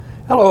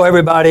Hello,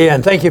 everybody,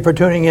 and thank you for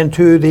tuning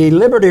into the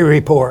Liberty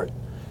Report.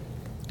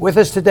 With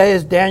us today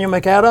is Daniel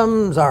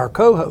McAdams, our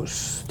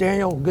co-host.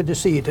 Daniel, good to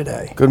see you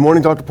today. Good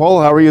morning, Dr.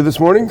 Paul. How are you this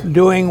morning?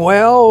 Doing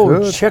well.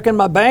 Good. Checking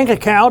my bank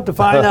account to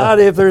find out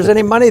if there's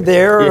any money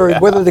there or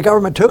whether the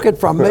government took it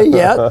from me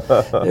yet.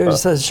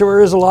 There's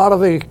sure is a lot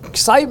of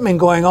excitement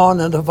going on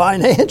in the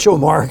financial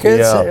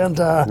markets. Yeah, and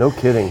no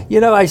kidding.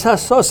 You know, I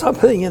saw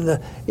something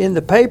in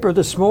the paper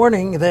this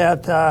morning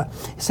that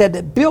said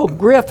that Bill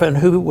Griffin,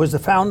 who was the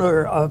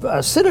founder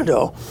of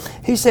Citadel,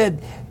 he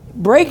said,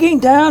 breaking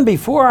down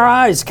before our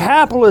eyes.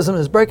 Capitalism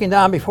is breaking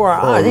down before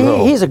our eyes.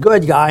 No. He's a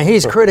good guy.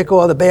 He's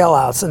critical of the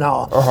bailouts and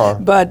all.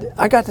 But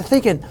I got to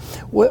thinking,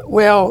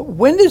 well,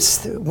 when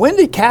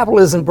did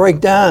capitalism break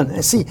down?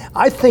 And see,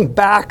 I think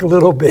back a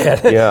little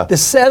bit. Yeah. The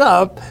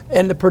setup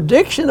and the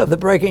prediction of the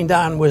breaking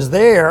down was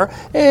there,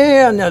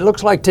 and it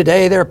looks like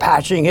today they're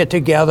patching it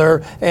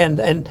together, and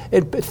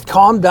it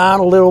calmed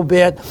down a little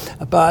bit.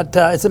 But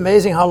it's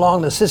amazing how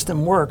long the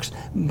system works.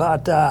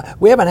 But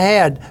we haven't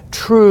had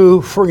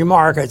true free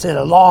markets in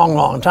a long,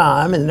 long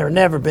time, and they've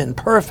never been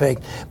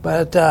perfect,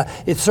 but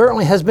it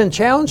certainly has been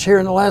challenged here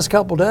in the last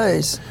couple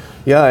days.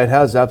 Yeah, it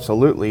has,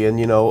 absolutely. And,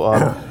 you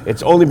know,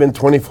 it's only been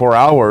 24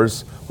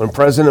 hours when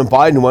President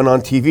Biden went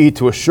on TV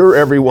to assure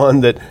everyone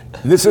that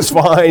this is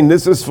fine,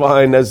 as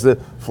the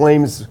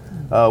flames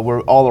were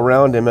all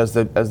around him, as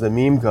the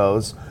meme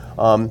goes.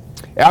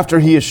 After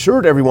he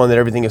assured everyone that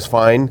everything is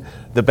fine,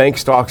 the bank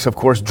stocks, of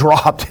course,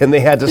 dropped, and they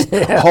had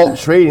to halt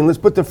trading. Let's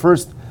put the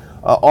first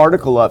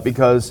article up,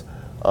 because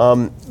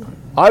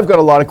I've got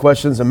a lot of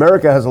questions,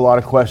 America has a lot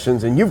of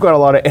questions, and you've got a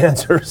lot of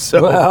answers.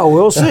 So. Well,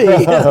 we'll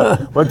see.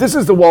 But this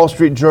is the Wall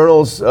Street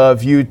Journal's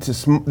view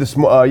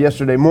to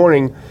yesterday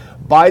morning.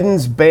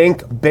 Biden's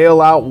bank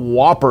bailout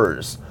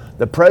whoppers.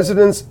 The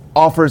president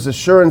offers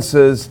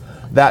assurances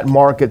that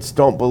markets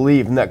don't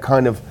believe, and that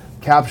kind of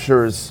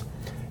captures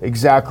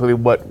exactly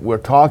what we're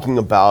talking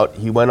about.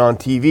 He went on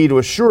TV to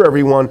assure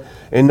everyone,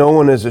 and no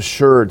one is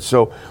assured.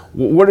 So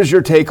what is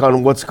your take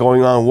on what's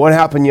going on? What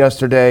happened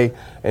yesterday,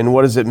 and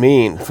what does it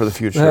mean for the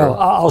future? Well,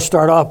 I'll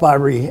start off by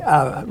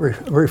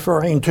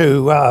referring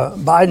to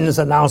Biden's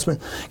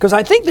announcement, because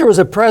I think there was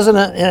a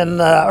president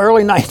in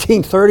early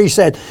 1930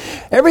 said,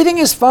 everything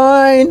is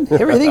fine,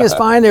 everything is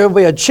fine, there will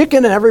be a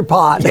chicken in every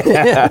pot.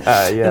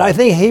 Yeah. And I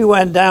think he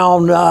went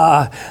down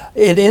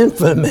in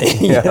infamy,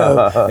 you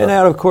know? And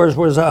that, of course,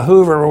 was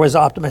Hoover was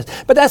optimistic.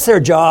 But that's their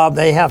job.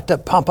 They have to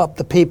pump up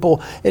the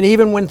people. And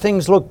even when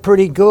things look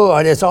pretty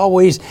good, it's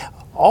always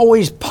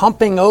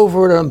pumping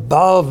over and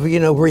above, you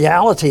know,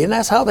 reality. And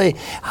that's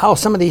how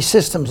some of these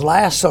systems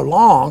last so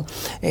long.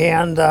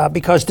 And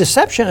because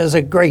deception is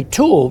a great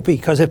tool,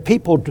 because if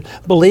people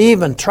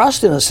believe and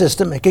trust in a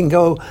system, it can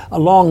go a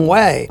long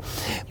way.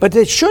 But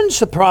it shouldn't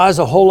surprise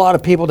a whole lot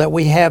of people that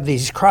we have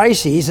these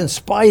crises in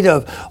spite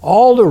of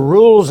all the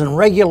rules and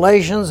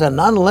regulations and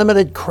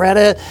unlimited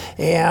credit,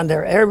 and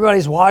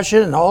everybody's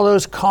watching, and all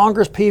those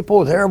Congress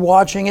people, they're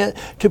watching it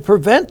to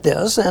prevent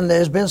this, and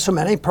there's been so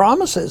many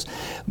promises.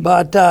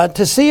 But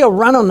to see a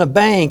run on the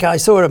bank, I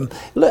sort of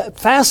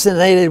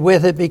fascinated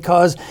with it,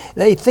 because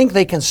they think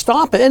they can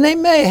stop it, and they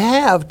may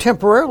have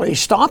temporarily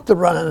stopped the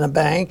run on the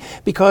bank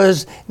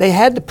because they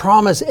had to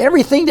promise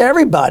everything to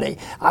everybody.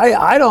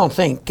 I don't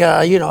think,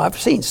 you know, I've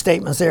seen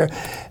statements there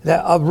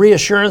of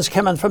reassurance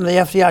coming from the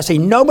FDIC.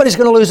 Nobody's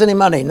going to lose any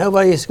money.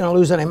 Nobody's going to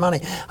lose any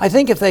money. I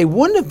think if they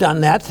wouldn't have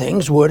done that,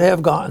 things would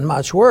have gotten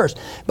much worse.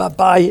 But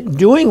by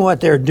doing what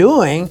they're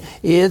doing,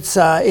 it's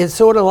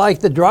sort of like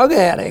the drug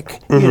addict,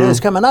 you know, is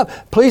coming up.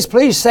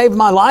 Please save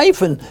my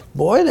life. And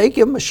boy, they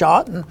give him a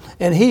shot,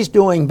 and he's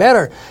doing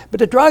better. But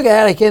the drug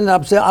addict ended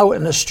up out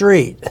in the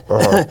street.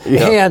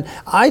 And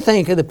I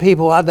think of the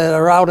people that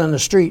are out in the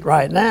street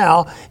right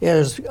now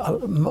is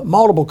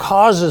multiple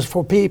causes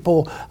for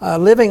people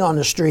living on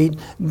the street,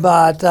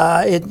 but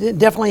it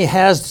definitely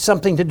has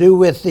something to do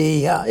with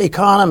the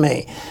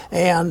economy.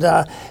 And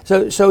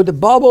so the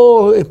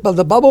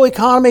bubble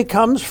economy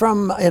comes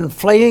from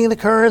inflating the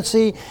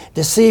currency,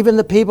 deceiving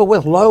the people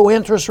with low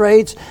interest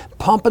rates,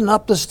 pumping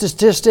up the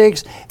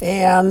statistics,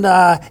 and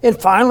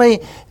finally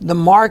the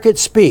market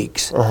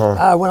speaks.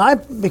 When I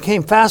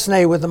became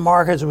fascinated with the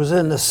markets, it was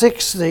in the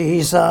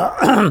 60s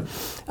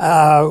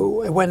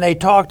when they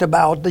talked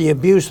about the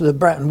abuse of the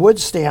Bretton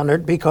Woods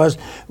standard, because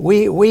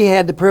we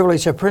had the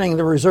privilege of printing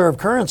the reserve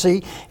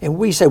currency, and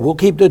we said we'll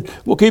keep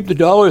the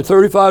dollar at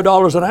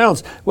 $35 an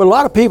ounce. Well, a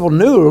lot of people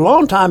knew a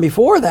long time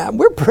before that,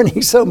 we're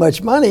printing so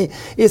much money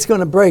it's going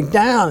to break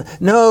down.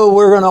 No,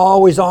 we're going to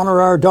always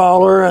honor our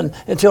dollar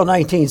until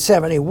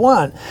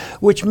 1971,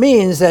 which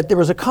means that there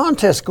was a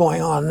contest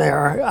going on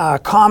there.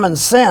 Common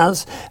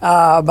sense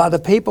by the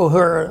people who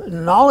are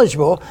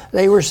knowledgeable,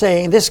 they were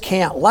saying this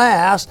can't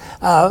last,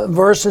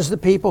 versus the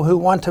people who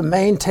want to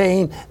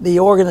maintain the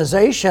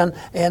organization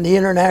and the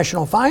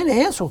international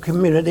financial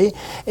community.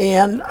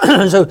 And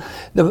so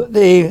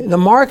the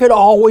market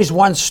always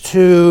wants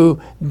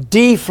to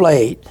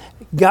deflate,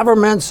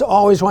 governments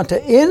always want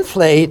to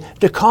inflate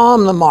to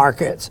calm the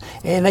markets.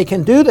 And they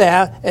can do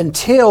that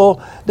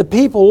until the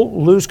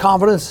people lose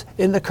confidence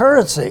in the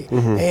currency.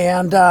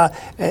 And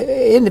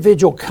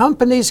individual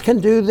companies can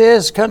do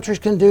this, countries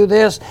can do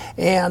this,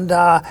 and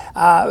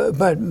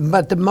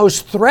but the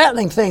most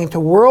threatening thing to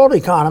world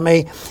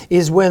economy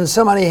is when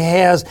somebody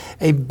has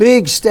a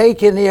big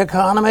stake in the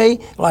economy,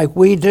 like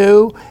we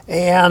do,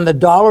 and the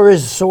dollar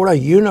is sort of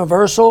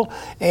universal.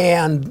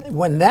 And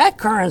when that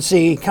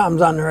currency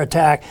comes under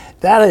attack,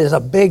 that is a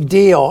big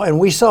deal. And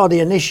we saw the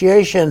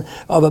initiation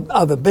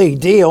of a big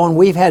deal, and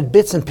we've had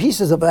bits and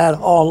pieces of that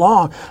all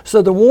along.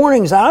 So the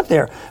warning's out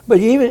there. But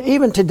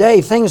even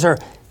today, things are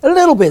a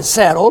little bit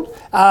settled.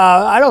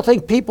 I don't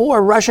think people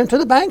are rushing to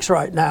the banks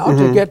right now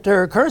to get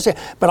their currency.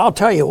 But I'll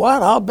tell you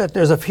what, I'll bet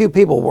there's a few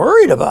people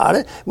worried about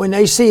it when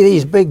they see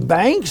these big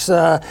banks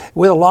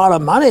with a lot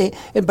of money.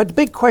 But the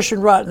big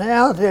question right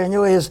now,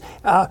 Daniel, is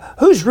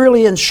who's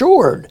really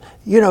insured?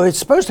 You know, it's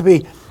supposed to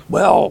be,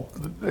 well,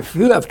 if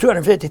you have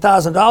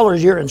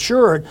 $250,000, you're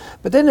insured.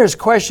 But then there's a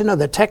question of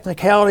the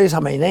technicalities, how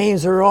many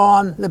names are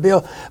on the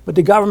bill. But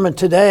the government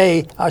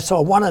today, I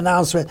saw one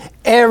announcement,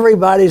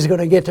 everybody's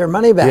going to get their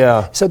money back.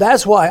 Yeah. So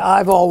that's why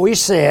I've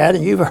always said,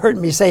 and you've heard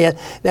me say it,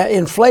 that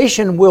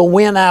inflation will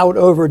win out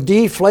over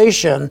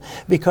deflation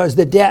because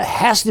the debt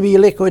has to be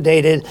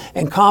liquidated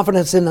and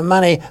confidence in the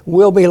money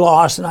will be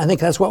lost. And I think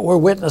that's what we're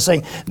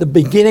witnessing, the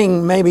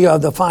beginning maybe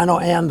of the final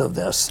end of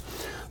this.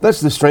 That's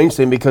the strange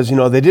thing because, you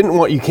know, they didn't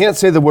want, you can't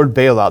say the word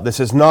bailout. This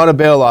is not a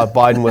bailout,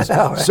 Biden was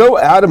so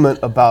adamant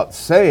about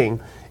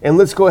saying. And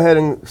let's go ahead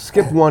and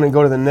skip one and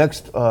go to the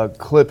next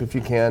clip if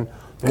you can.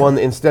 One,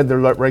 instead, their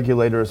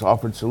regulators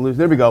offered solutions.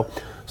 There we go.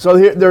 So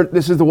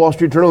this is the Wall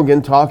Street Journal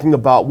again talking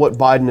about what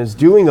Biden is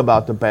doing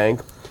about the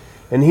bank.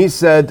 And he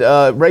said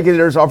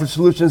regulators offered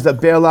solutions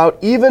that bail out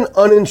even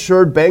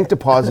uninsured bank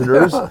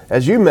depositors,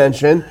 as you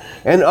mentioned,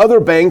 and other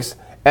banks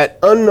at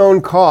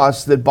unknown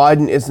costs that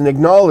Biden isn't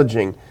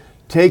acknowledging.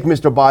 Take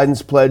Mr.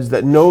 Biden's pledge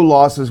that no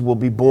losses will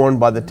be borne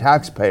by the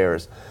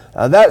taxpayers.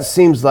 That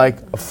seems like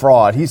a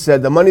fraud. He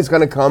said the money's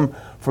going to come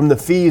from the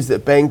fees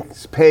that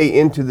banks pay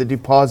into the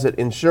deposit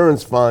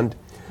insurance fund.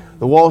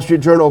 The Wall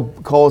Street Journal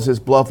calls his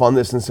bluff on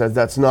this and says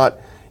that's not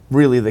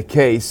really the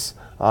case.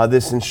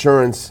 This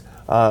insurance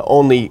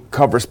only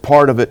covers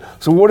part of it.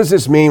 So what does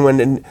this mean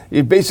when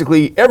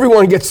basically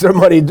everyone gets their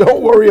money?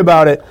 Don't worry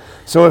about it.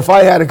 So if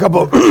I had a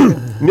couple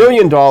 $1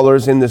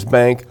 million in this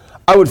bank,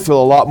 I would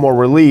feel a lot more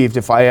relieved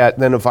if I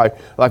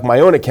like my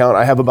own account,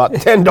 I have about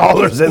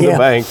 $10 in the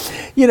bank.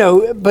 You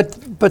know,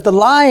 but the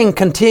lying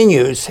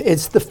continues.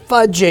 It's the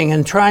fudging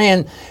and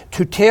trying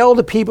to tell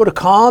the people to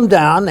calm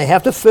down. They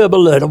have to fib a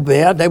little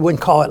bit. They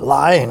wouldn't call it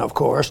lying, of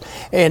course,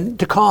 and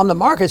to calm the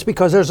markets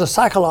because there's a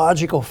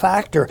psychological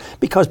factor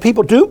because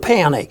people do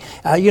panic.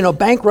 You know,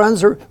 bank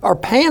runs are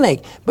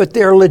panic, but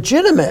they're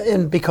legitimate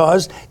and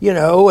because, you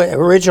know,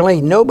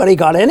 originally nobody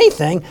got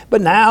anything,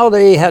 but now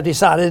they have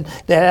decided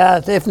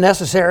that if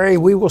necessary,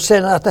 we will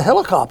send out the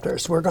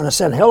helicopters. We're going to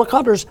send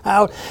helicopters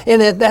out,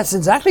 and that's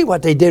exactly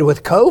what they did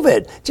with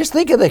COVID. Just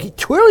think of the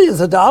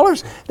trillions of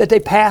dollars that they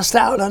passed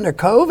out under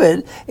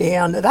COVID,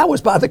 and that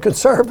was by the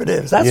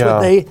conservatives. That's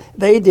what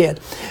they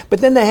did. But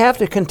then they have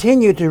to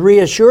continue to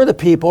reassure the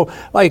people.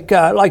 Like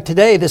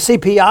today, the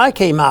CPI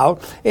came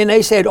out, and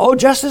they said, "Oh,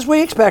 just as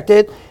we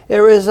expected."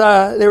 There was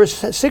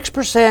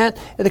 6%.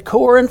 The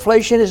core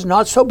inflation is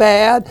not so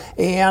bad,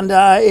 and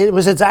it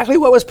was exactly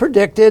what was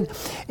predicted.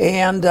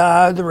 And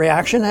the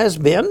reaction has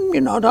been,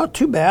 you know, not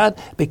too bad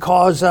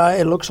because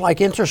it looks like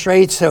interest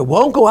rates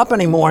won't go up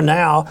anymore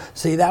now.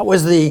 See, that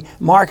was the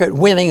market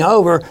winning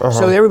over.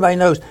 So everybody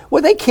knows,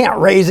 well, they can't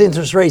raise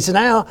interest rates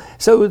now.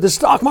 So the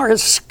stock market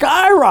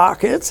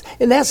skyrockets,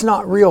 and that's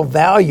not real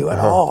value at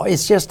all.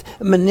 It's just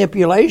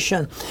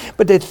manipulation.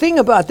 But the thing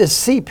about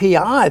this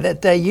CPI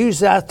that they use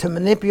that to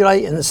manipulate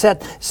and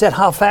set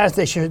how fast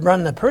they should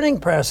run the printing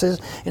presses,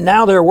 and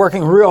now they're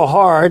working real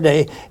hard.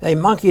 They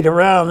monkeyed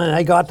around and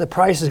they got the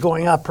prices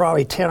going up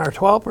probably 10 or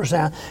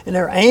 12%, and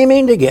they're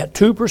aiming to get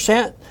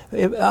 2%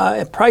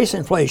 price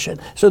inflation.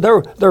 So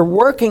they're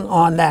working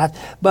on that,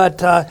 but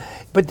the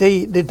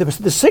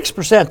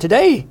 6%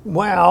 today,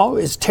 well,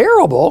 is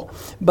terrible,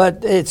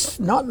 but it's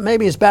not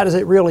maybe as bad as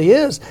it really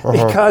is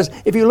because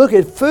if you look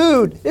at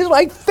food, it's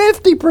like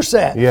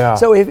 50%. Yeah.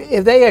 So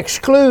if they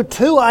exclude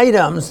two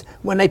items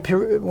when they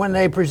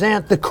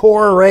present the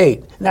core rate,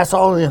 and that's the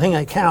only thing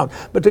that counts,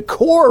 but the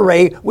core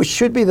rate, which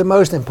should be the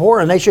most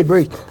important,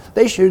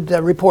 they should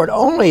report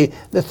only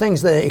the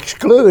things they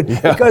exclude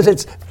because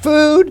it's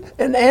food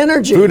and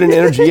energy. Food and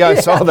energy, yeah, I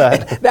saw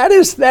that. That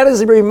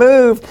is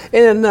removed,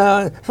 and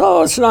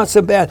it's not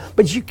so bad.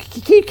 But you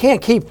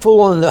can't keep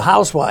fooling the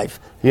housewife.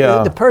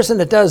 Yeah. The person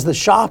that does the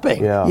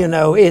shopping, Yeah.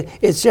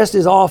 it's just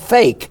is all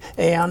fake,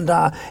 and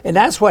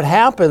that's what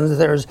happens.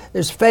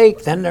 There's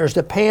fake, then there's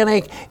the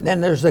panic, and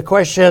then there's the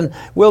question: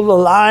 will the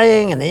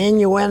lying and the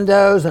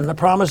innuendos and the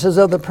promises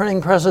of the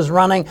printing presses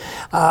running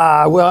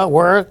will it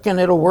work? And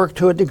it'll work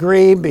to a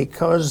degree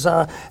because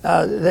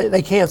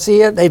they can't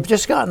see it. They've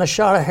just gotten a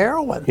shot of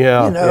heroin,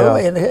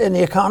 and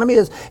the economy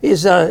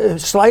is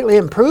slightly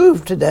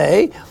improved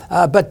today,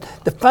 but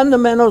the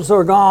fundamentals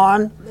are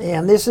gone,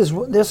 and this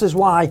is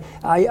why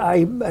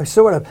I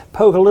sort of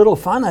poke a little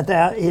fun at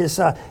that. Is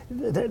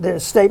the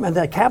statement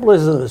that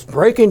capitalism is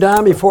breaking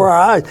down before our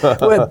eyes?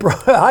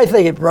 I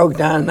think it broke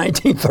down in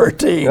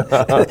 1913.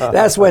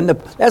 That's when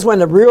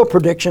the real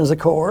predictions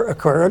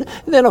occurred.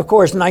 And then, of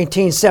course,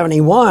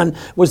 1971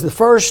 was the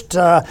first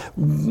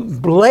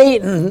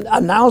blatant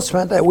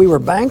announcement that we were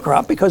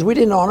bankrupt because we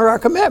didn't honor our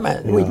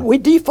commitment. Yeah. We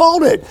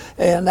defaulted,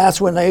 and that's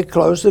when they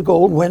closed the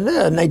gold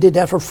window, and they did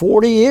that for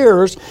 40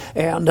 years,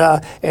 and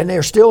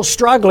they're still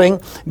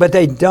struggling, but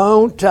they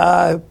don't.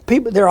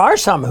 There are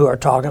some who are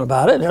talking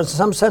about it. There's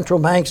some central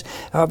banks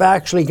have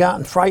actually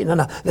gotten frightened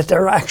enough that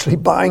they're actually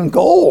buying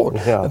gold.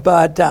 Yeah.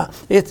 But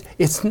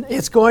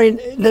it's going.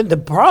 The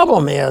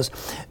problem is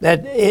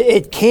that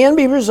it can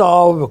be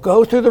resolved. We'll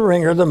go through the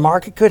ringer. The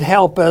market could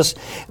help us,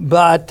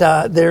 but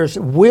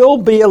will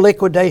be a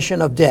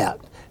liquidation of debt.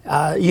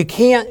 You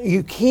can't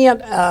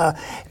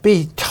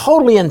be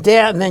totally in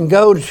debt and then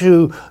go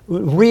to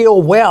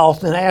real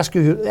wealth and ask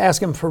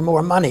them for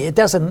more money.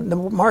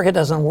 The market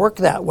doesn't work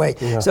that way.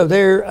 Yeah. So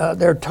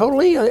they're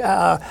totally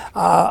have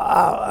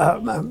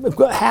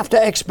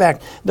to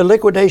expect the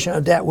liquidation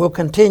of debt will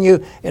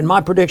continue. And my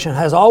prediction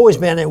has always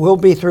been it will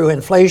be through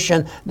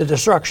inflation, the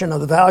destruction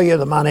of the value of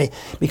the money,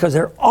 because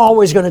they're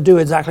always going to do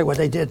exactly what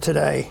they did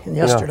today and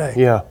yesterday.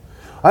 Yeah.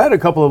 I had a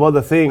couple of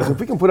other things. If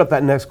we can put up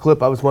that next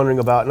clip I was wondering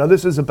about. Now,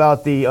 this is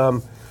about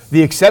the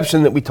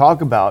exception that we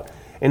talk about,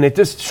 and it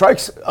just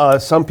strikes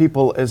some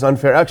people as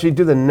unfair. Actually,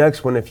 do the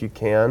next one if you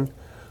can.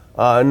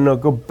 No,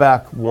 go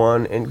back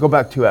one, and go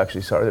back two,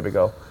 actually. Sorry, there we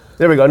go.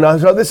 There we go. Now,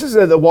 so this is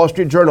the Wall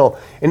Street Journal,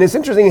 and it's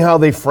interesting how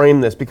they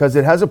frame this because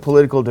it has a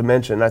political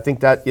dimension. I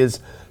think that is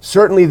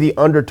certainly the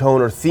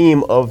undertone or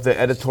theme of the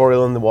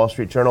editorial in the Wall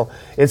Street Journal.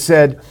 It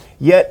said,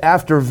 yet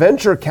after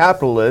venture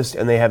capitalists,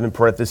 and they have in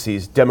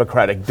parentheses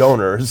Democratic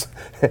donors,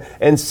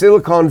 and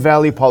Silicon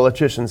Valley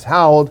politicians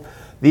howled,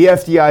 the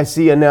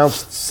FDIC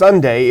announced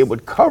Sunday it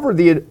would cover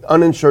the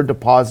uninsured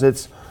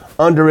deposits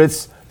under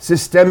its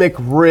systemic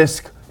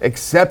risk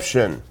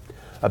exception.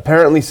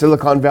 Apparently,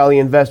 Silicon Valley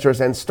investors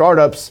and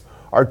startups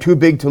are too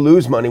big to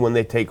lose money when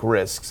they take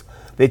risks.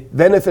 They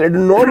benefited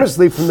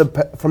enormously from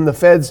the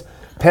Fed's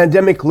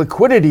pandemic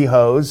liquidity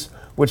hose,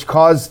 which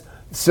caused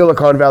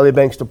Silicon Valley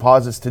Bank's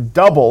deposits to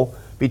double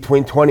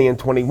between 20 and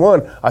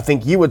 21. I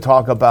think you would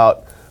talk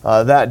about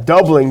that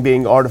doubling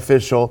being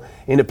artificial,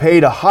 and it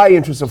paid a high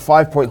interest of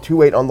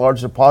 5.28 on large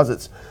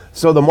deposits.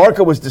 So the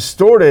market was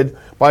distorted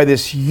by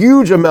this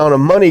huge amount of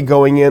money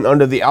going in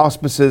under the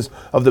auspices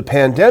of the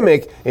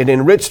pandemic. It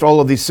enriched all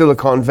of these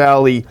Silicon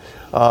Valley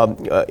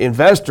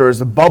investors,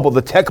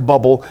 the tech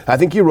bubble. I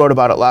think you wrote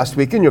about it last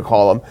week in your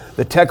column,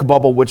 the tech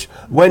bubble, which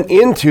went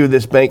into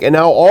this bank. And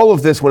now all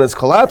of this, when it's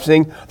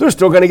collapsing, they're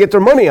still going to get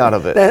their money out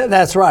of it.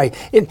 That's right.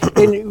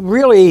 And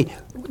really,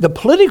 the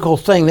political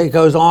thing that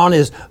goes on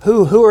is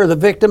who are the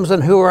victims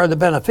and who are the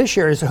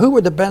beneficiaries. Who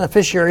were the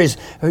beneficiaries,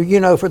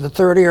 for the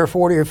 30 or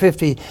 40 or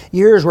 50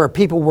 years where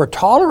people were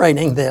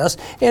tolerating this,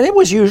 and it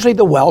was usually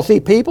the wealthy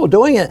people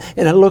doing it,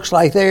 and it looks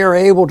like they are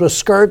able to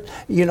skirt,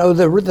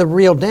 the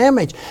real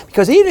damage.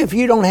 Because even if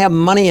you don't have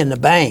money in the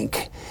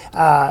bank,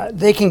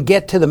 they can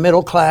get to the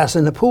middle class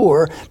and the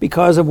poor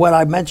because of what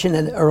I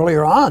mentioned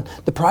earlier on.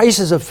 The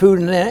prices of food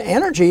and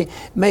energy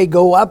may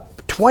go up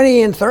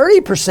 20 and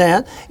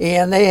 30%,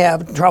 and they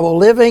have trouble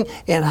living.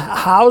 And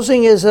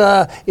housing is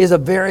a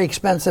very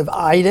expensive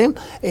item,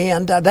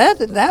 and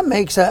that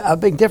makes a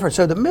big difference.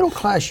 So the middle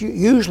class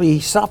usually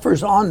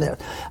suffers on this.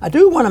 I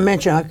do want to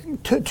mention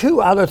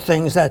two other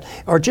things that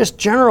are just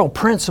general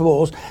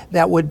principles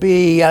that would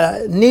be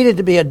needed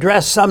to be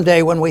addressed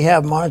someday when we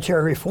have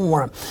monetary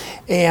reform,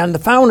 and the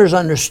founders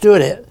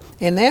understood it.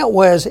 And that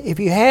was, if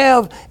you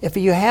have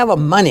a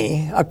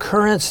money, a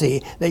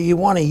currency that you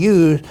want to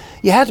use,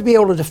 you have to be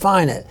able to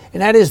define it.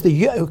 And that is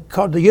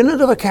called the unit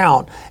of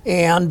account.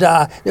 And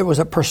there was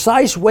a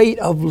precise weight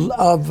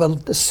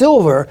of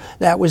silver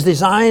that was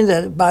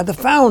designed by the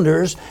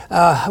founders,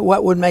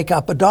 what would make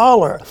up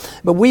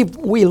 $1. But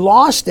we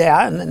lost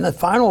that, and the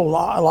final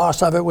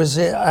loss of it was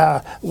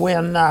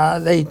when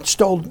they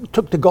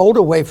took the gold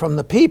away from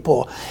the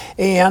people.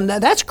 And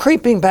that's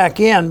creeping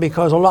back in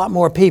because a lot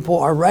more people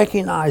are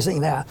recognizing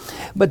that.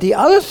 But the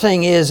other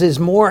thing is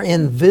more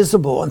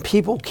invisible, and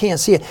people can't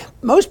see it.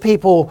 Most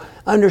people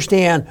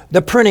understand the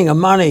printing of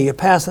money, you're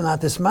passing out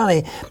this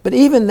money, but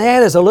even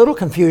that is a little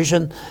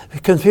confusing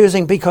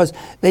because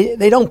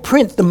they don't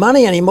print the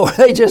money anymore.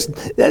 They just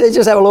have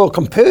a little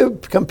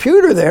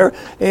computer there,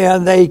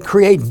 and they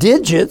create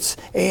digits,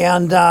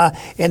 and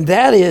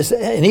that is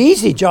an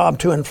easy job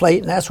to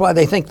inflate, and that's why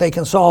they think they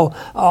can solve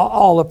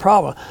all the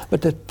problem.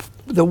 But the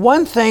The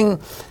one thing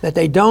that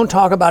they don't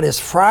talk about is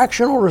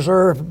fractional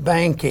reserve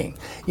banking.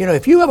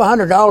 If you have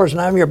 $100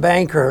 and I'm your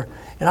banker,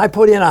 and I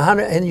put in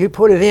 100, and you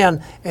put it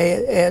in,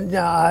 and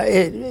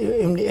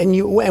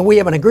we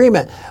have an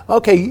agreement.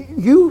 Okay,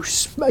 you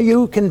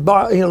can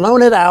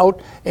loan it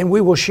out, and we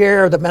will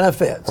share the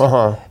benefits.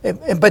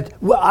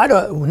 But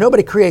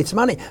nobody creates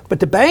money. But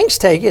the banks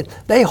take it;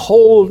 they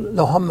hold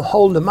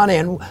the money.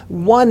 And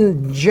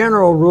one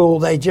general rule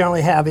they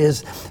generally have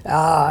is,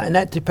 and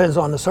that depends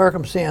on the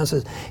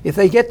circumstances. If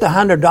they get the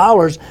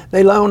 $100,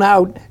 they loan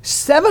out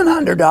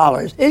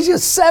 $700. It's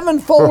just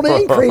sevenfold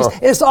increase.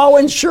 It's all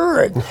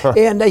insured.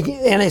 And they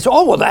say,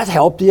 oh, well, that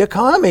helped the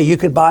economy. You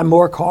could buy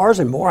more cars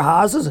and more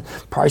houses.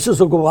 Prices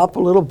will go up a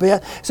little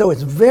bit. So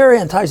it's very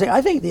enticing.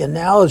 I think the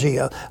analogy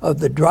of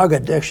the drug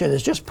addiction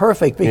is just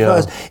perfect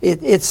because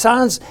it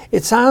sounds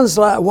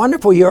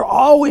wonderful. You're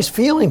always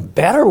feeling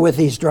better with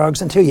these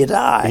drugs until you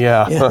die.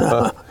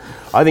 Yeah.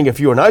 I think if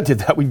you and I did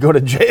that, we'd go to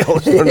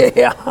jail.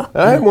 Yeah.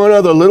 I had one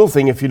other little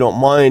thing, if you don't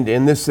mind,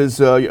 and this is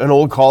an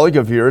old colleague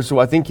of yours who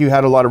I think you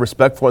had a lot of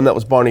respect for, and that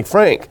was Barney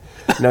Frank.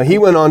 Now, he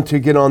went on to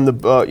get on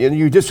the,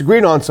 you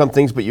disagreed on some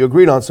things, but you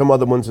agreed on some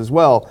other ones as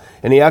well,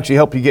 and he actually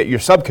helped you get your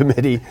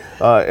subcommittee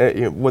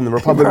when the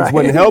Republicans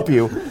wouldn't help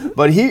you.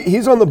 But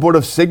he's on the board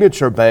of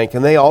Signature Bank,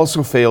 and they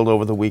also failed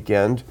over the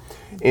weekend.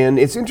 And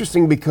it's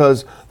interesting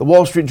because the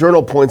Wall Street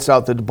Journal points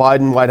out that the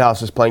Biden White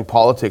House is playing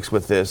politics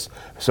with this.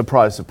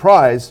 Surprise,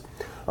 surprise.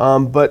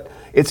 But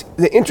it's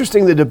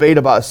interesting, the debate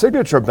about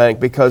Signature Bank,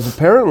 because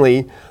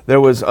apparently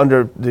there was,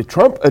 under the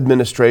Trump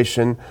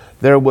administration,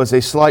 there was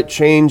a slight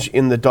change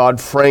in the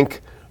Dodd-Frank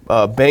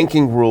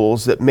banking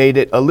rules that made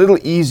it a little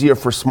easier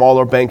for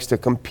smaller banks to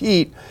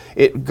compete.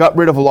 It got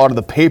rid of a lot of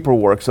the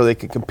paperwork so they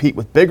could compete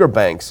with bigger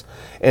banks.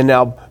 And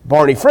now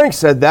Barney Frank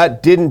said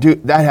that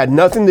had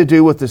nothing to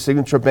do with the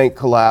Signature Bank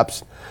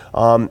collapse.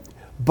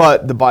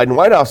 But the Biden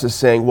White House is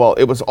saying, well,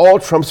 it was all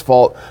Trump's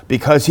fault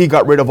because he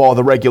got rid of all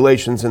the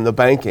regulations in the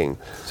banking.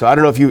 So I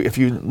don't know if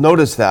you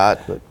noticed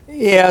that. But.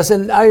 Yes,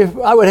 and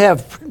I would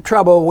have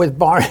trouble with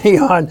Barney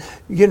on,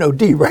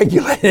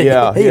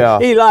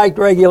 deregulating. He liked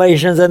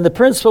regulations, and the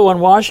principle in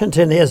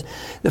Washington is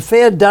the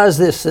Fed does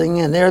this thing,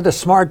 and they're the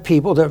smart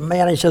people that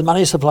manage the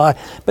money supply,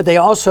 but they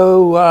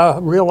also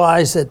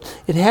realize that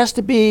it has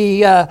to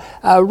be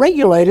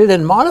regulated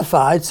and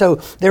modified, so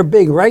they're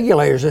big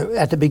regulators.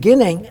 At the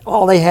beginning,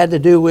 all they had to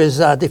do was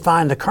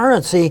define the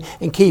currency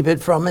and keep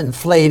it from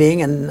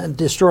inflating and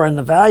destroying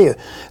the value.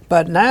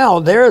 But now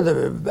they're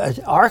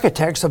the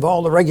architects of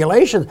all the regulations.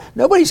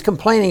 Nobody's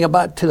complaining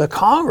about to the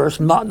Congress,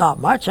 not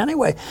much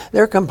anyway.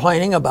 They're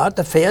complaining about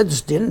the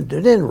feds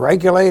didn't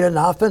regulate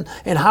enough,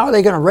 and how are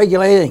they going to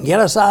regulate it and get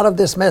us out of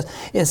this mess?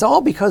 It's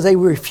all because they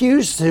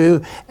refuse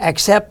to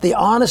accept the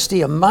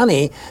honesty of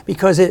money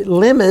because it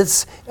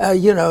limits,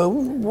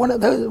 one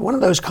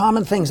of those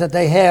common things that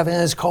they have,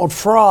 and it's called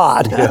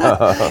fraud.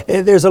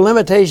 Yeah. There's a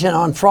limitation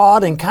on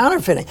fraud and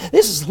counterfeiting.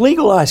 This is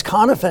legalized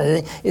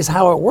counterfeiting is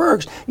how it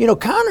works.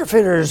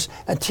 Counterfeiters,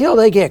 until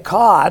they get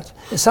caught,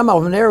 and some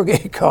of them never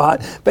get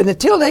caught, but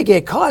until they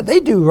get caught, they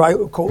do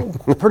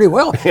pretty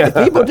well. Yeah. If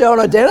people don't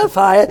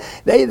identify it,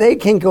 they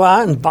can go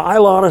out and buy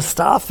a lot of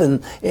stuff,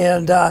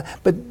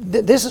 but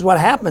this is what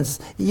happens.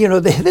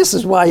 This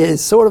is why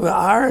it's sort of an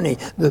irony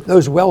that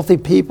those wealthy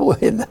people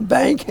in the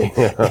bank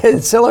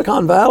in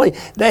Silicon Valley,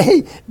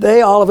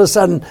 they all of a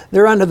sudden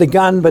they're under the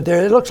gun, but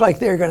it looks like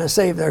they're going to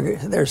save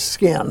their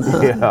skin.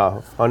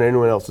 Yeah, on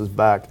anyone else's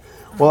back.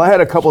 Well, I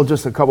had a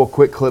couple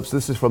quick clips.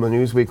 This is from a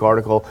Newsweek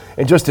article.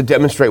 And just to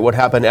demonstrate what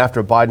happened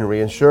after Biden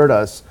reassured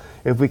us,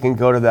 if we can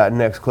go to that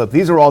next clip.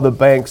 These are all the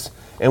banks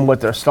and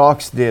what their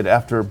stocks did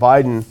after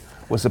Biden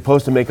was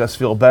supposed to make us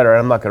feel better.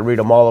 I'm not going to read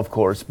them all, of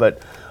course,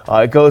 but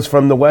it goes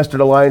from the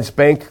Western Alliance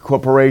Bank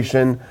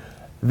Corporation.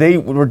 They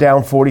were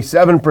down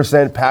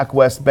 47%.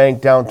 PacWest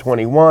Bank down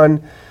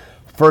 21%.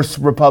 First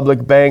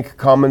Republic Bank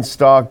common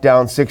stock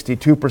down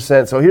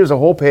 62%. So here's a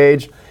whole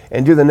page.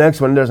 And do the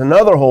next one. There's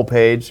another whole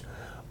page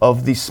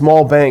of these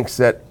small banks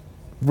that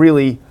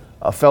really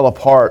fell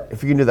apart.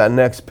 If you can do that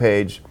next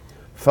page,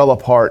 fell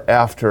apart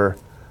after,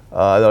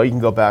 though you can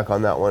go back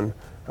on that one.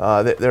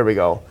 There we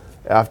go,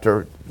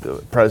 after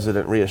the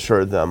president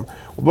reassured them.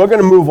 We're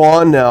going to move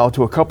on now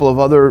to a couple of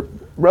other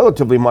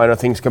relatively minor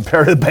things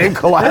compared to the bank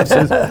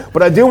collapses.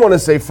 But I do want to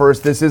say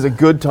first, this is a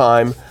good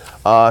time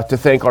to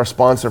thank our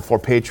sponsor,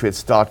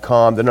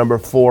 4patriots.com, the number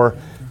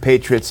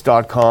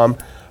 4patriots.com.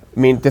 I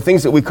mean, the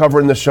things that we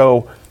cover in the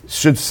show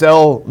should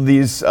sell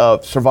these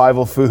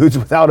survival foods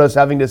without us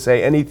having to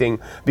say anything,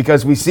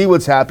 because we see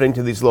what's happening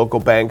to these local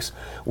banks.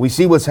 We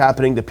see what's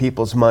happening to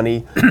people's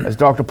money. As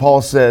Dr.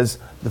 Paul says,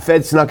 the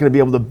Fed's not going to be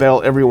able to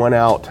bail everyone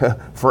out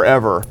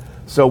forever.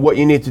 So what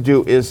you need to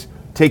do is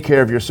take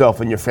care of yourself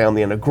and your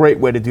family. And a great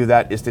way to do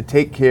that is to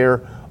take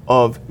care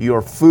of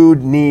your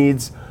food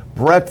needs.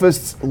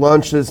 Breakfasts,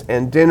 lunches,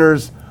 and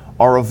dinners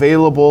are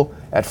available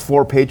at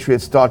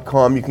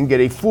 4patriots.com. You can get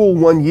a full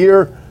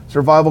 1-year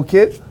survival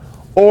kit,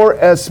 or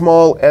as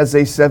small as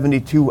a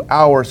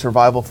 72-hour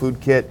survival food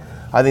kit.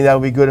 I think that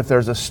would be good if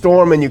there's a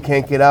storm and you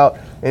can't get out.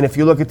 And if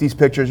you look at these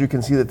pictures, you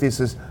can see that this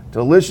is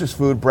delicious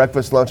food,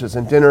 breakfast, lunches,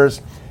 and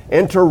dinners.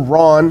 Enter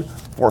Ron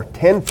for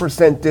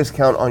 10%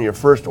 discount on your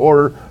first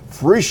order.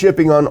 Free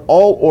shipping on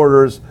all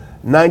orders,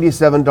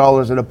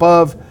 $97 and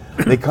above.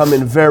 They come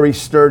in very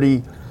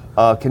sturdy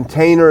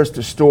containers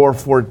to store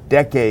for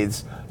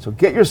decades. So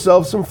get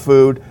yourself some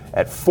food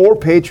at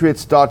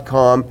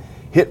 4patriots.com.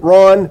 Hit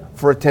Ron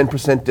for a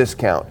 10%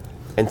 discount.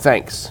 And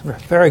thanks.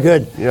 Very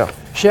good. Yeah.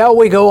 Shall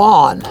we go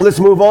on? Let's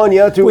move on,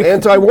 to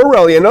anti-war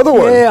rally, another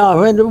one.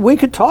 Yeah, and we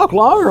could talk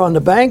longer on the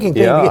banking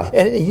thing. Yeah.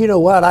 And you know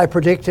what? I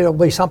predict there'll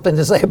be something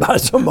to say about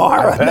it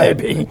tomorrow,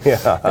 maybe,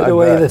 the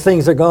way the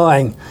things are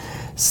going.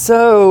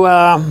 So,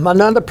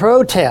 another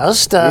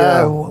protest.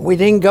 We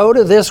didn't go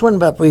to this one,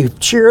 but we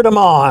cheered them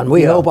on.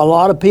 We hope a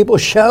lot of people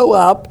show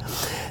up,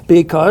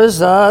 because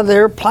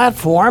their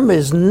platform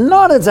is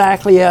not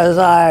exactly as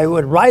I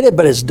would write it,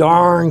 but it's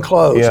darn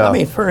close. Yeah. I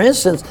mean, for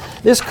instance,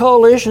 this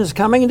coalition is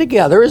coming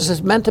together.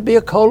 It's meant to be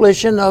a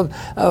coalition of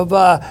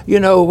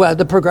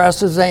the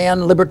progressives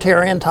and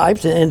libertarian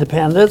types and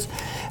independents.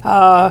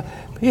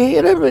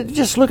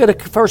 Just look at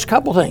the first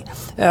couple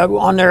things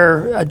on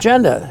their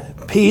agenda.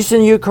 Peace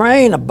in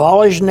Ukraine,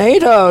 abolish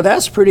NATO.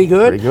 That's pretty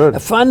good. Pretty good.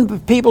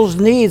 Fund people's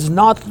needs,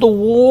 not the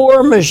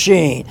war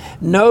machine.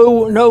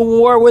 No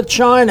war with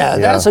China. Yeah.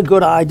 That's a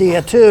good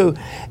idea too.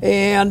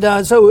 And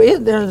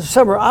there's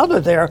several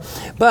others there.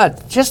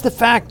 But just the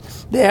fact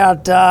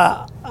that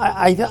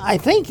I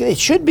think it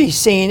should be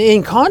seen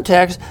in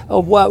context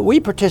of what we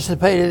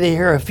participated in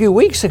here a few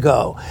weeks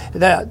ago.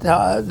 That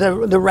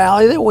the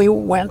rally that we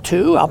went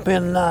to up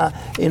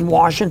in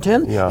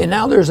Washington, and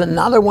now there's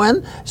another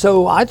one.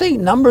 So I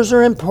think numbers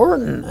are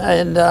important,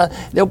 and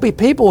there'll be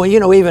people,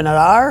 even at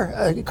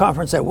our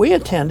conference that we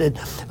attended.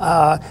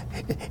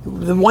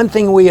 The one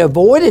thing we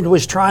avoided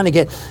was trying to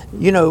get,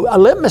 a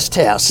litmus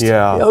test.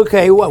 Yeah.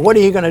 Okay, what are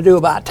you going to do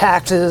about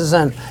taxes?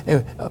 And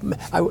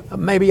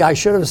maybe I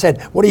should have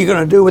said, what are you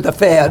going to do with the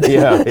Fed?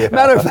 Yeah.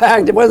 Matter of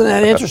fact, it wasn't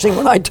that interesting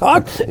when I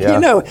talked.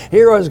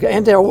 Here was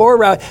anti-war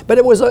rally, but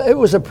it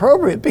was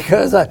appropriate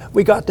because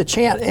we got the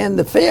chant and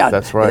the Fed.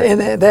 That's right,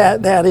 and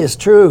that is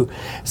true.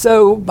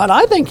 So, but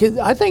I think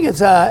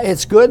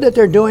it's good that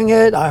they're doing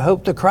it. I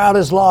hope the crowd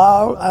is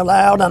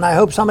loud, and I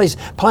hope somebody's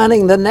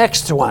planning the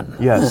next one.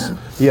 Yes,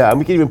 and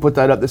we can even put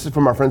that up. This is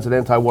from our friends at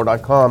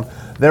antiwar.com.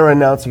 They're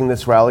announcing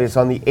this rally. It's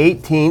on the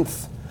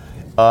 18th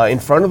in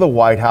front of the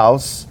White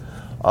House.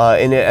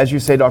 And as you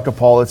say, Dr.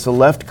 Paul, it's the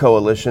Left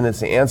Coalition, it's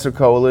the Answer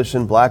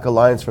Coalition, Black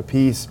Alliance for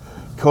Peace,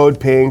 Code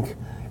Pink,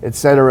 et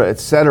cetera, et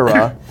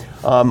cetera.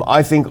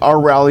 I think our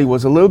rally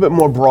was a little bit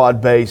more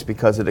broad-based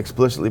because it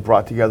explicitly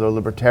brought together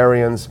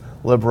libertarians,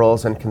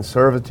 liberals, and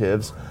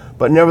conservatives.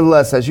 But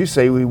nevertheless, as you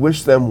say, we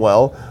wish them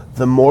well.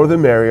 The more the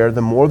merrier,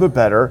 the more the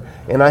better.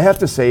 And I have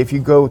to say, if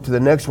you go to the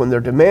next one, their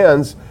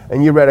demands,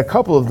 and you read a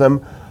couple of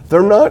them,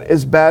 they're not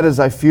as bad as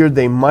I feared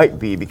they might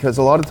be, because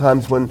a lot of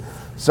times when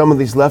some of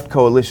these left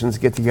coalitions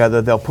get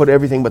together, they'll put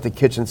everything but the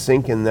kitchen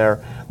sink in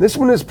there. This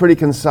one is pretty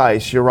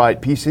concise. You're right.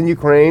 Peace in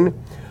Ukraine,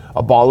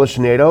 abolish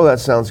NATO, that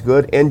sounds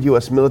good. End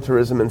U.S.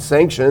 militarism and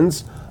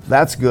sanctions,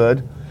 that's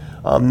good.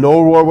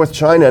 No war with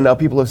China. Now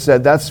people have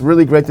said that's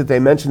really great that they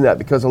mentioned that,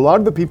 because a lot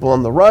of the people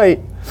on the right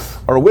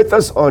are with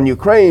us on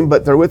Ukraine,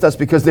 but they're with us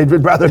because they'd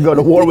rather go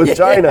to war with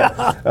China.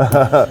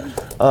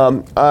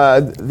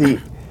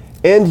 The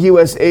end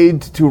U.S.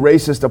 aid to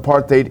racist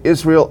apartheid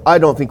Israel, I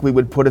don't think we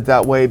would put it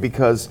that way,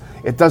 because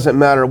it doesn't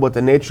matter what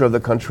the nature of the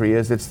country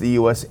is. It's the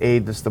U.S.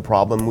 aid that's the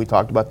problem. We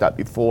talked about that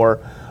before,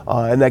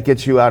 and that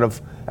gets you out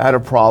of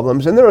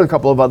problems. And there are a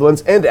couple of other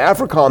ones. End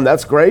AFRICOM,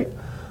 that's great.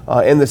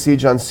 End the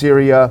siege on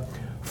Syria,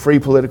 free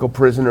political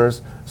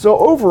prisoners. So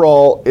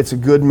overall, it's a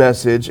good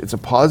message. It's a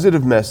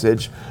positive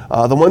message.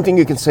 The one thing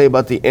you can say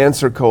about the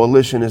Answer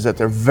Coalition is that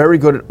they're very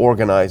good at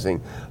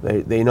organizing.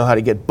 They know how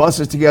to get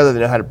buses together. They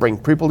know how to bring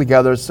people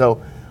together.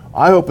 So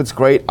I hope it's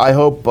great. I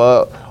hope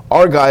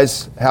our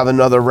guys have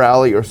another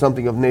rally or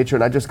something of nature.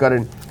 And I just got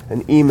an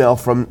email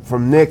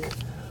from Nick,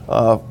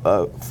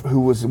 who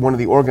was one of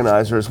the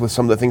organizers, with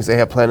some of the things they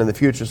have planned in the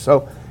future.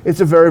 So it's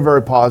a very,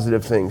 very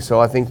positive thing. So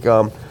I think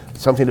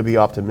something to be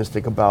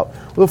optimistic about.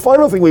 Well, the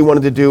final thing we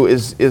wanted to do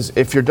is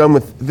if you're done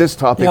with this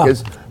topic,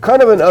 is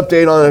kind of an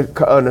update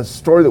on a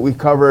story that we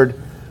covered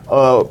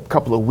a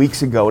couple of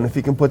weeks ago. And if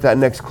you can put that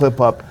next clip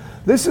up.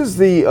 This is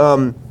the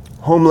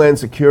Homeland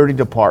Security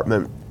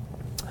Department.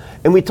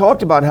 And we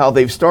talked about how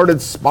they've started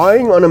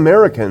spying on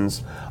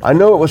Americans. I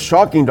know it was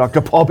shocking,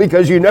 Dr. Paul,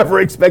 because you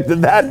never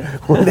expected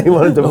that when they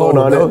wanted to vote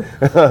on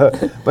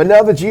it. But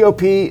now the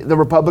GOP, the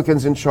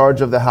Republicans in charge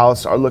of the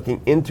House, are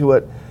looking into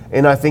it.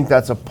 And I think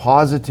that's a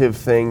positive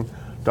thing,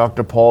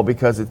 Dr. Paul,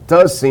 because it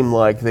does seem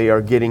like they are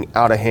getting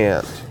out of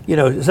hand.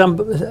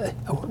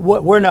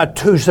 we're not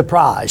too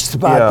surprised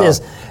about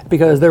this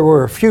because there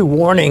were a few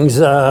warnings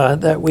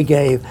that we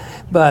gave.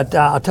 But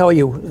I'll tell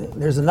you,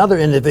 there's another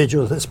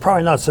individual that's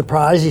probably not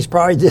surprised. He's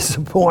probably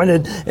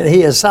disappointed, and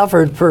he has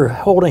suffered for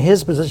holding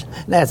his position.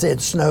 And that's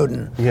Ed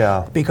Snowden.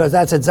 Yeah. Because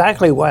that's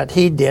exactly what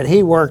he did.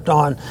 He worked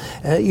on,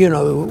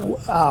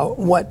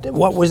 what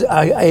was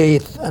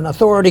an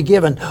authority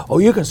given. Oh,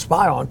 you can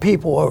spy on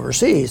people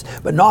overseas,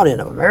 but not in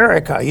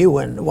America. You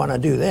wouldn't want to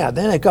do that.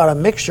 Then it got a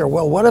mixture.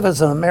 Well, what if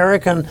it's an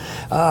American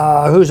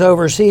who's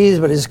overseas,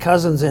 but his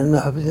cousin's in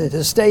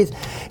the States?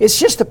 It's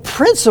just a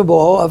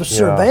principle of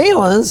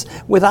surveillance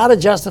without a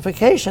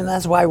justification.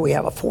 That's why we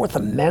have a Fourth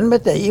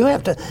Amendment, that you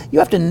have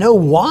to know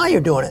why you're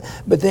doing it.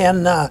 But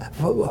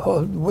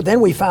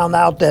then we found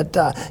out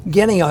that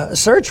getting a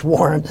search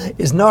warrant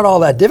is not all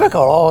that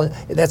difficult.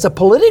 That's a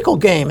political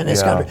game in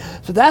this country.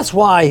 So that's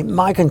why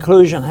my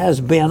conclusion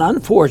has been,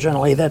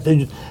 unfortunately, that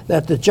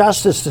the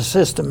justice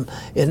system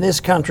in this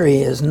country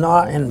is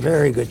not in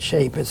very good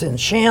shape. It's in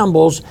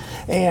shambles,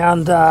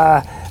 and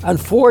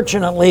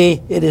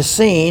unfortunately, it is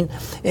seen,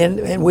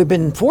 and we've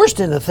been forced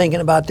into thinking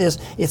about this.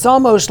 It's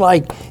almost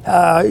like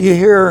you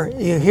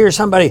hear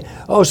somebody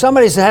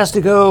has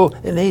to go,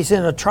 and he's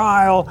in a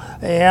trial,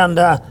 and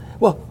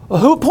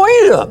who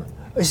appointed him?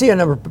 Is he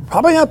a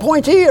Republican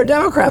appointee or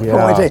Democrat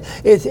appointee?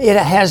 It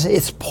has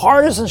its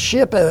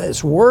partisanship at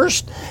its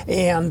worst,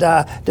 and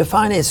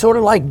define it sort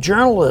of like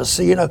journalists.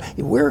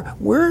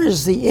 Where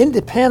is the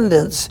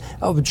independence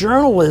of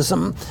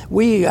journalism?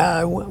 We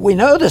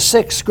know the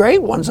 6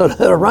 great ones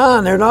that are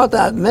on. There are not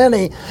that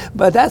many,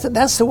 but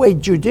that's the way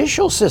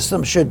judicial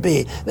systems should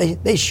be.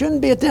 They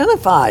shouldn't be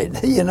identified,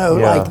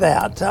 like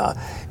that.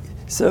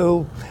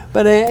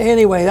 But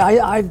anyway,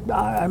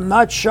 I'm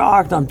not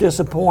shocked. I'm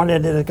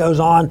disappointed that it goes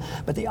on.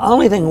 But the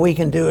only thing we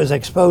can do is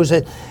expose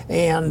it.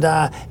 And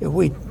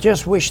we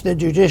just wish the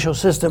judicial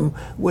system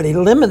would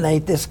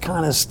eliminate this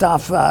kind of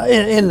stuff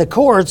in the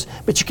courts.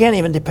 But you can't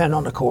even depend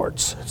on the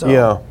courts. So.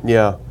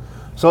 Yeah.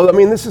 So,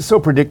 this is so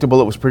predictable.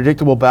 It was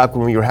predictable back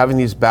when we were having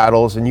these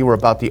battles, and you were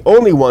about the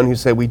only one who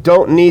said, we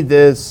don't need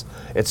this.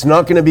 It's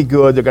not going to be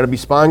good. They're going to be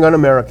spying on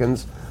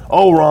Americans.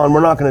 Oh, Ron,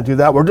 we're not going to do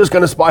that. We're just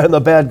going to spy on the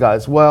bad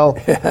guys. Well,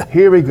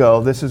 here we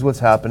go. This is what's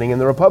happening.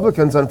 And the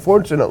Republicans,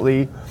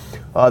 unfortunately,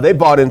 they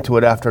bought into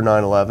it after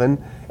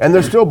 9/11, and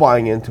they're still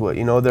buying into it.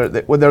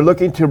 They're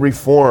looking to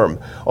reform.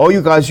 Oh,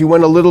 you guys, you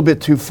went a little bit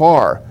too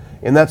far.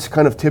 And that's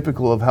kind of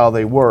typical of how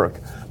they work.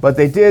 But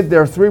they did.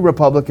 There are 3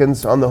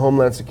 Republicans on the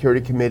Homeland Security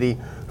Committee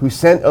who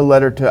sent a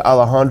letter to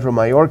Alejandro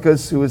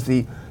Mayorkas, who is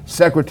the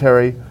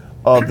Secretary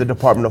of the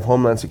Department of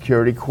Homeland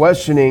Security,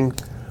 questioning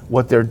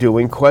what they're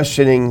doing,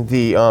 questioning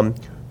the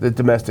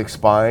domestic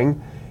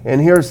spying. And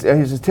here's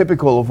a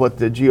typical of what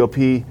the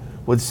GOP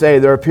would say.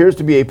 There appears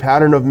to be a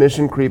pattern of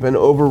mission creep and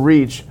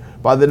overreach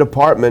by the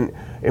department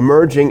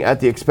emerging at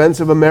the expense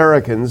of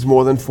Americans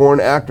more than foreign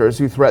actors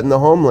who threaten the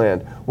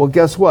homeland. Well,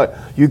 guess what?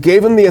 You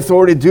gave them the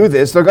authority to do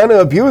this. They're going to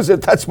abuse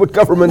it. That's what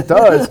government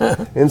does.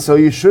 And so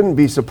you shouldn't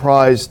be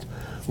surprised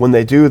when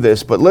they do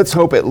this. But let's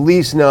hope at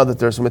least now that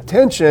there's some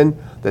attention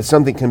that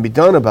something can be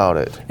done about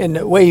it. And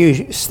the way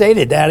you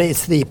stated that,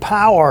 it's the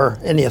power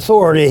and the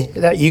authority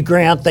that you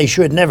grant they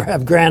should never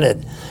have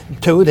granted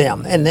to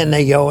them. And then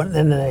they go and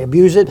then they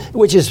abuse it,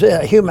 which is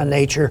human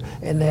nature.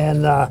 And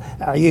then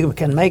you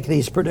can make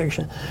these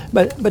predictions.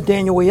 But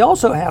Daniel, we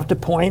also have to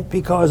point,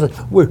 because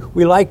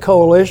we like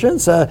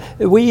coalitions.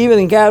 We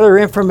even gather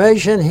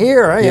information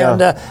here.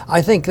 And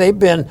I think they've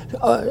been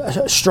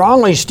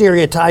strongly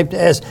stereotyped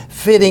as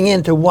fitting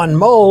into one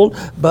mold,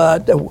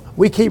 but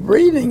we keep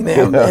reading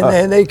them.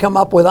 And they come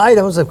up with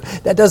items.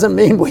 That doesn't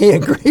mean we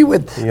agree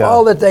with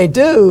all that they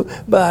do,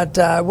 but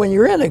when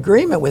you're in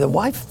agreement with them,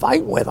 why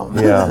fight with them?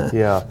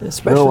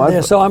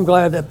 Especially so I'm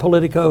glad that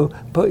Politico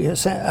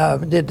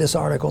did this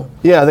article.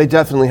 Yeah, they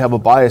definitely have a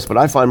bias, but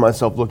I find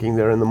myself looking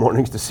there in the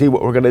mornings to see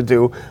what we're going to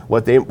do,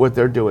 what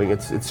they're doing.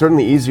 It's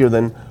certainly easier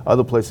than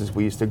other places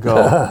we used to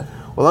go.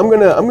 Well, I'm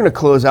gonna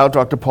close out,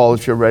 Dr. Paul,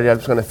 if you're ready. I'm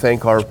just going to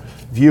thank our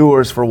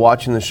viewers for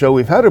watching the show.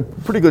 We've had a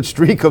pretty good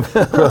streak of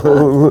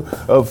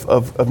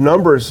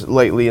numbers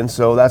lately, and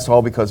so that's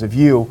all because of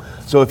you.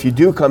 So if you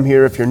do come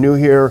here, if you're new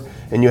here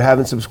and you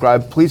haven't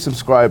subscribed, please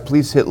subscribe.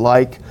 Please hit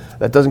like.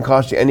 That doesn't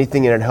cost you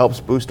anything, and it helps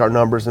boost our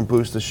numbers and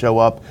boost the show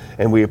up,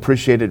 and we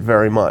appreciate it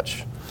very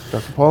much.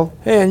 Dr. Paul?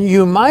 And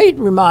you might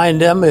remind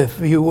them, if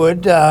you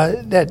would,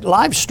 that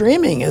live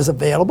streaming is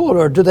available,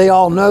 or do they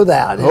all know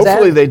that?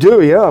 Hopefully they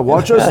do, yeah.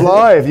 Watch us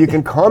live. You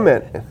can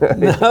comment.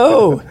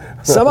 No,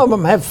 some of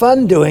them have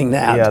fun doing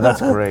that. Yeah,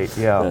 that's great,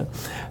 yeah.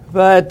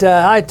 But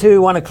I,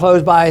 too, want to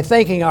close by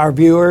thanking our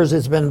viewers.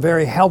 It's been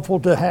very helpful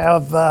to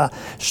have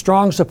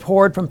strong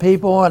support from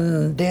people,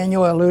 and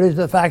Daniel alluded to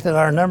the fact that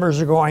our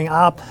numbers are going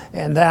up,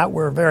 and that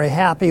we're very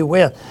happy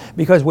with,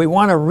 because we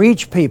want to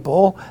reach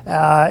people.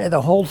 The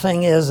whole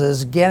thing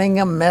is getting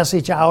a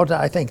message out.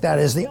 I think that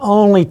is the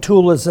only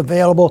tool that's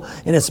available,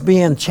 and it's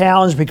being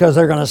challenged because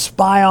they're going to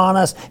spy on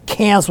us,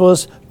 cancel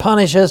us,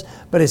 punish us.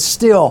 But it's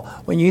still,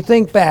 when you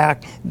think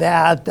back,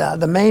 that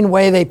the main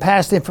way they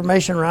passed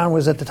information around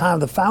was at the time of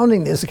the founding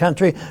founding this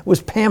country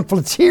was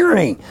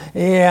pamphleteering.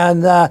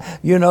 And,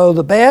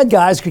 the bad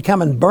guys could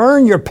come and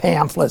burn your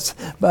pamphlets.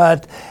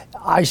 But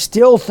I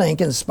still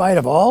think, in spite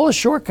of all the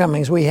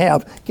shortcomings we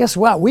have, guess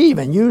what? We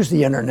even use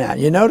the internet.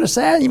 You notice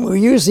that?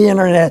 We use the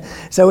internet,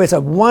 so it's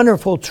a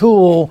wonderful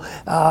tool.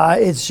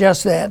 It's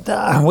just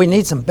that we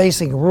need some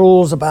basic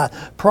rules about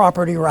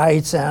property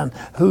rights and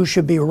who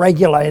should be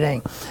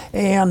regulating.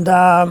 And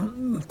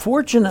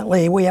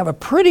fortunately, we have a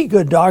pretty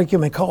good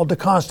document called the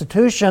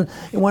Constitution.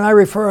 And when I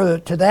refer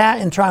to that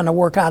in trying to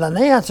work out an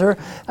answer,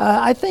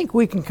 I think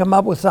we can come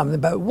up with something.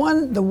 But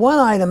the one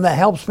item that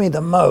helps me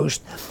the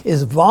most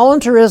is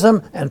voluntarism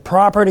and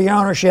property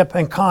ownership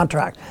and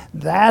contract.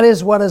 That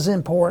is what is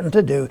important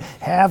to do.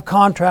 Have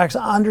contracts,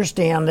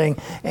 understanding,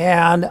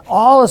 and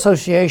all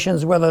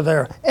associations, whether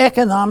they're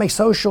economic,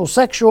 social,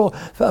 sexual,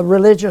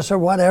 religious, or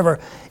whatever,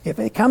 if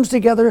it comes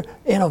together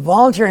in a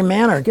voluntary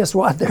manner, guess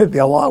what? There'd be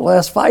a lot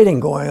less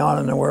fighting going on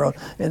in the world,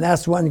 and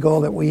that's one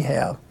goal that we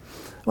have. I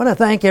want to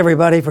thank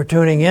everybody for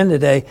tuning in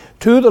today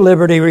to the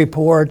Liberty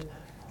Report.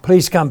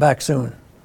 Please come back soon.